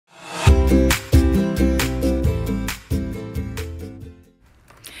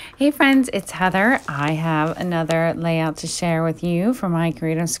Hey friends, it's Heather. I have another layout to share with you for my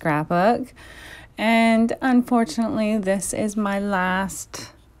creative scrapbook. And unfortunately, this is my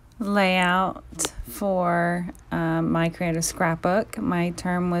last layout for my creative scrapbook. My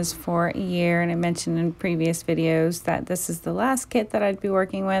term was for a year, and I mentioned in previous videos that this is the last kit that I'd be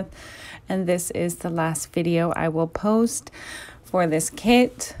working with. And this is the last video I will post for this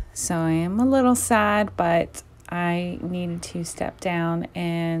kit. So I am a little sad, but I needed to step down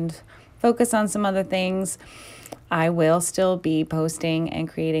and focus on some other things. I will still be posting and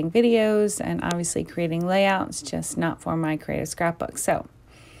creating videos and obviously creating layouts, just not for my creative scrapbook. So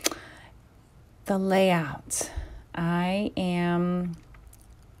the layout, I am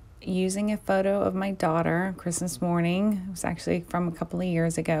using a photo of my daughter Christmas morning. It was actually from a couple of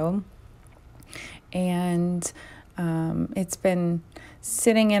years ago. And it's been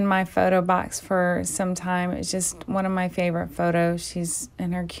sitting in my photo box for some time. It's just one of my favorite photos. She's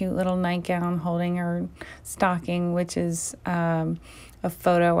in her cute little nightgown holding her stocking, which is a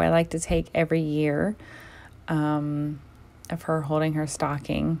photo I like to take every year of her holding her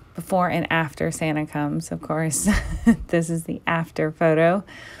stocking before and after Santa comes, of course. This is the after photo.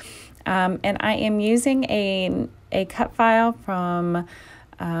 And I am using a cut file from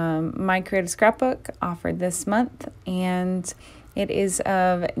my creative scrapbook offered this month, and it is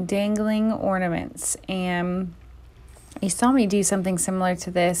of dangling ornaments. And you saw me do something similar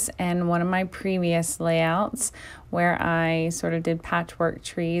to this in one of my previous layouts where I sort of did patchwork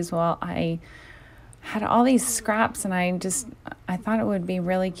trees. Well, I had all these scraps, and I thought it would be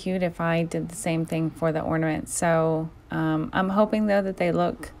really cute if I did the same thing for the ornaments. So I'm hoping though that they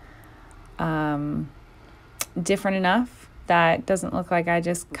look different enough that doesn't look like I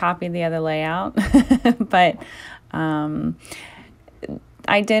just copied the other layout. But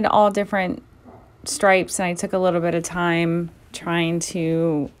I did all different stripes, and I took a little bit of time trying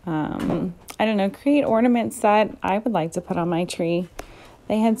to, create ornaments that I would like to put on my tree.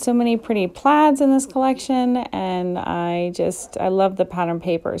 They had so many pretty plaids in this collection, and I love the pattern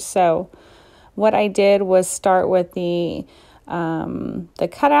papers. So what I did was start with the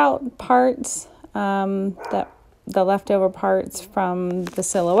cutout parts, the leftover parts from the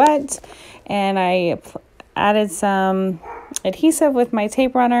silhouette, and I added some adhesive with my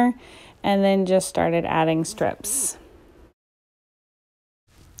tape runner, and then just started adding strips.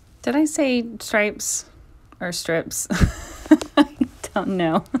 Did I say stripes or strips? I don't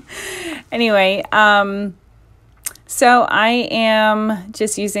know. Anyway, so I am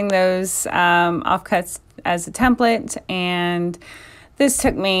just using those offcuts as a template, and this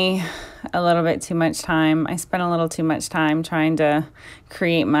took me a little bit too much time. I spent a little too much time trying to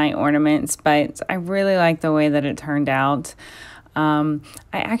create my ornaments, but I really like the way that it turned out. I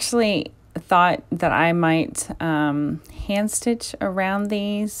actually thought that I might hand stitch around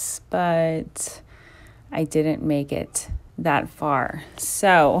these, but I didn't make it that far.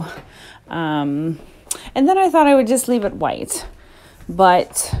 So, and then I thought I would just leave it white,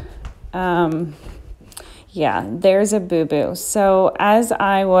 but yeah, there's a boo-boo. So as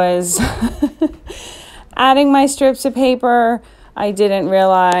I was adding my strips of paper, I didn't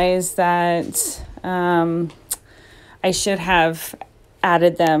realize that I should have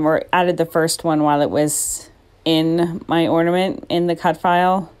added them, or added the first one while it was in my ornament in the cut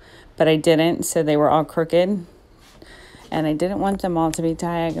file, but I didn't, so they were all crooked. And I didn't want them all to be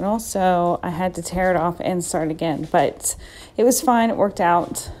diagonal, so I had to tear it off and start again. But it was fine, it worked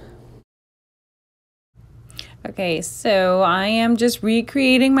out. Okay, so I am just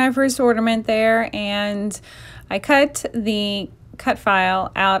recreating my first ornament there, and I cut the cut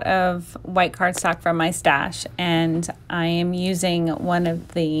file out of white cardstock from my stash, and I am using one of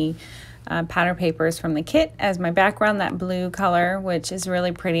the pattern papers from the kit as my background, that blue color, which is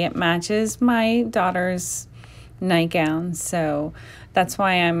really pretty. It matches my daughter's nightgown, so that's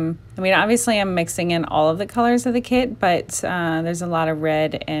why obviously I'm mixing in all of the colors of the kit, but there's a lot of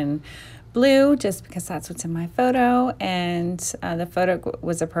red and blue just because that's what's in my photo, and the photo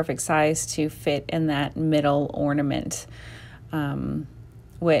was a perfect size to fit in that middle ornament,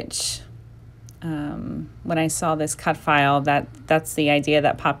 which when I saw this cut file, that's the idea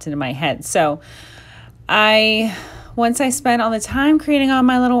that popped into my head. So once I spent all the time creating all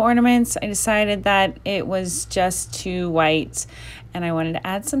my little ornaments, I decided that it was just too white and I wanted to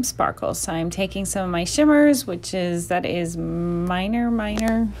add some sparkles. So I'm taking some of my shimmers, that is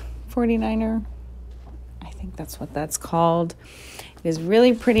minor 49er. I think that's what that's called. It is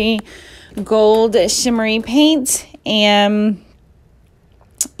really pretty gold shimmery paint, and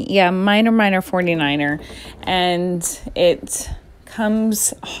yeah, minor 49er, and it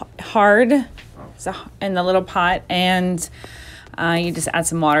comes hard in the little pot, and You just add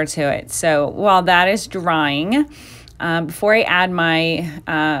some water to it. So while that is drying, before I add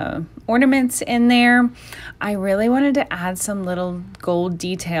my ornaments in there, I really wanted to add some little gold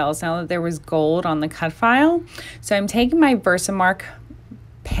details now that there was gold on the cut file. So I'm taking my Versamark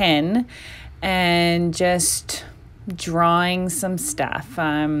pen and just drawing some stuff.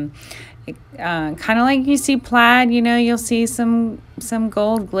 Kind of like you see plaid, you know, you'll see some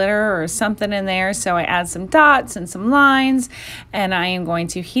gold glitter or something in there. So I add some dots and some lines, and I am going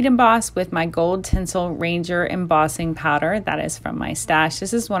to heat emboss with my Gold Tinsel Ranger embossing powder. That is from my stash.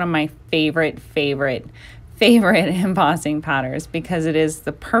 This is one of my favorite embossing powders because it is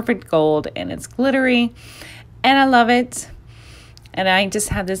the perfect gold and it's glittery and I love it. And I just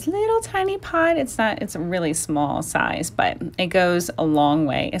have this little tiny pot. It's a really small size, but it goes a long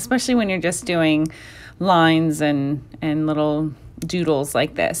way, especially when you're just doing lines and little doodles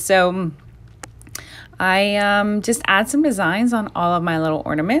like this. So I just add some designs on all of my little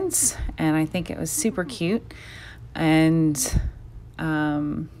ornaments, and I think it was super cute. And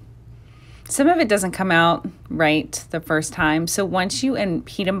some of it doesn't come out right the first time. So once you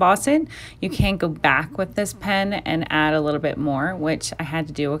heat emboss it, you can go back with this pen and add a little bit more, which I had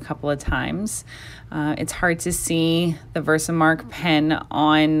to do a couple of times. It's hard to see the Versamark pen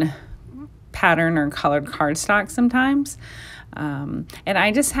on pattern or colored cardstock sometimes. And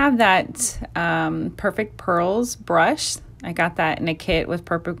I just have that Perfect Pearls brush. I got that in a kit with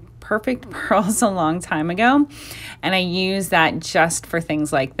Perfect Pearls a long time ago, and I use that just for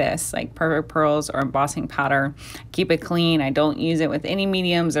things like this, like Perfect Pearls or embossing powder. Keep it clean. I don't use it with any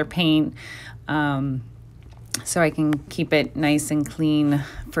mediums or paint, so I can keep it nice and clean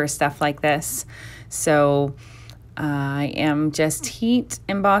for stuff like this. So I am just heat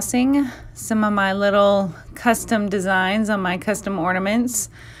embossing some of my little custom designs on my custom ornaments,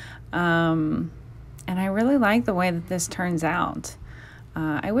 and I really like the way that this turns out.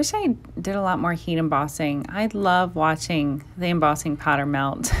 I wish I did a lot more heat embossing. I love watching the embossing powder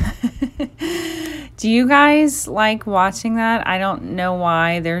melt. Do you guys like watching that? I don't know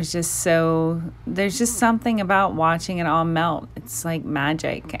why. There's just something about watching it all melt. It's like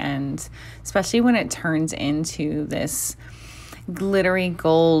magic, and especially when it turns into this glittery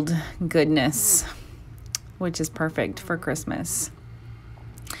gold goodness, which is perfect for Christmas.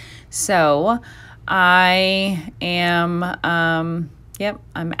 So I am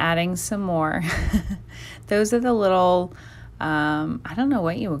I'm adding some more. Those are the little, I don't know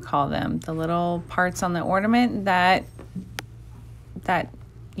what you would call them, the little parts on the ornament that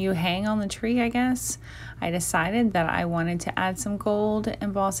you hang on the tree, I guess. I decided that I wanted to add some gold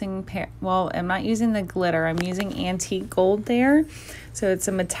embossing. Well, I'm not using the glitter. I'm using antique gold there. So it's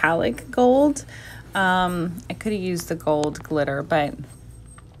a metallic gold. I could have used the gold glitter, but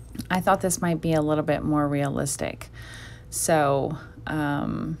I thought this might be a little bit more realistic. So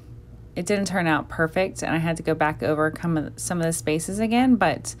it didn't turn out perfect, and I had to go back over some of the spaces again,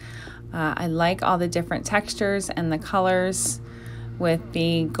 but I like all the different textures and the colors with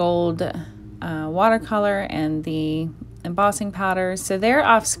the gold watercolor and the embossing powder. So they're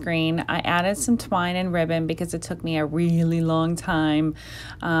off screen. I added some twine and ribbon because it took me a really long time.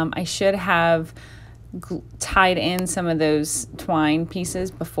 I should have tied in some of those twine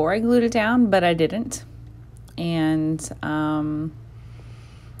pieces before I glued it down, but I didn't. And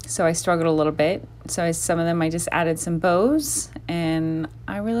so I struggled a little bit. So some of them I just added some bows, and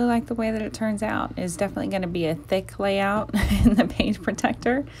I really like the way that it turns out. It's definitely going to be a thick layout in the page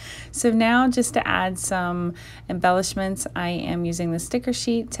protector. So now, just to add some embellishments, I am using the sticker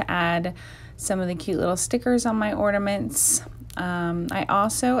sheet to add some of the cute little stickers on my ornaments. I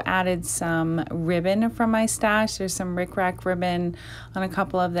also added some ribbon from my stash. There's some rickrack ribbon on a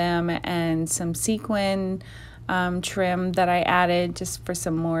couple of them, and some sequin trim that I added just for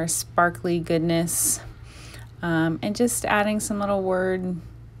some more sparkly goodness, and just adding some little word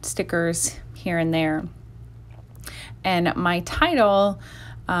stickers here and there. And my title,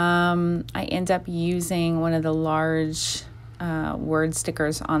 I end up using one of the large word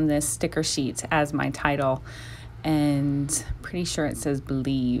stickers on this sticker sheet as my title, and pretty sure it says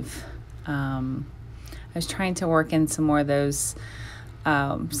believe. I was trying to work in some more of those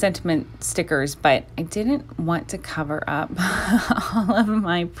sentiment stickers, but I didn't want to cover up all of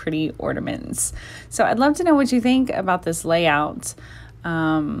my pretty ornaments. So I'd love to know what you think about this layout,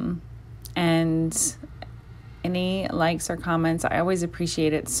 and any likes or comments. I always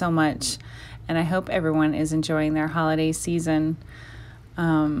appreciate it so much, and I hope everyone is enjoying their holiday season.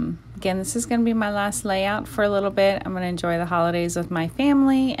 Again, this is going to be my last layout for a little bit. I'm going to enjoy the holidays with my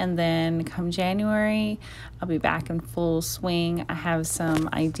family, and then come January, I'll be back in full swing. I have some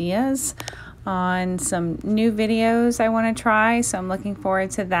ideas on some new videos I want to try, so I'm looking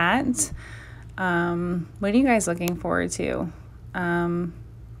forward to that. What are you guys looking forward to?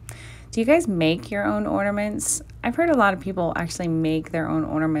 Do you guys make your own ornaments? I've heard a lot of people actually make their own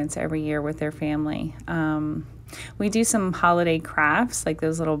ornaments every year with their family. We do some holiday crafts, like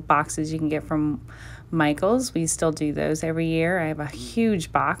those little boxes you can get from Michael's. We still do those every year. I have a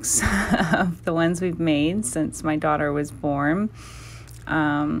huge box of the ones we've made since my daughter was born.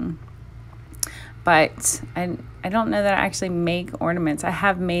 But I don't know that I actually make ornaments. I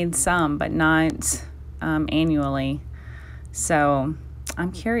have made some, but not annually. So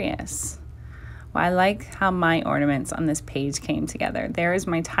I'm curious. Well, I like how my ornaments on this page came together. There is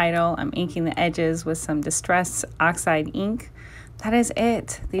my title. I'm inking the edges with some Distress Oxide ink. That is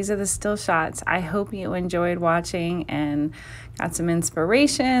it. These are the still shots. I hope you enjoyed watching and got some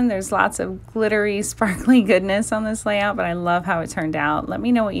inspiration. There's lots of glittery, sparkly goodness on this layout, but I love how it turned out. Let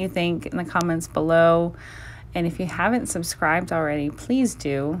me know what you think in the comments below. And if you haven't subscribed already, please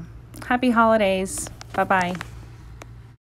do. Happy holidays. Bye-bye.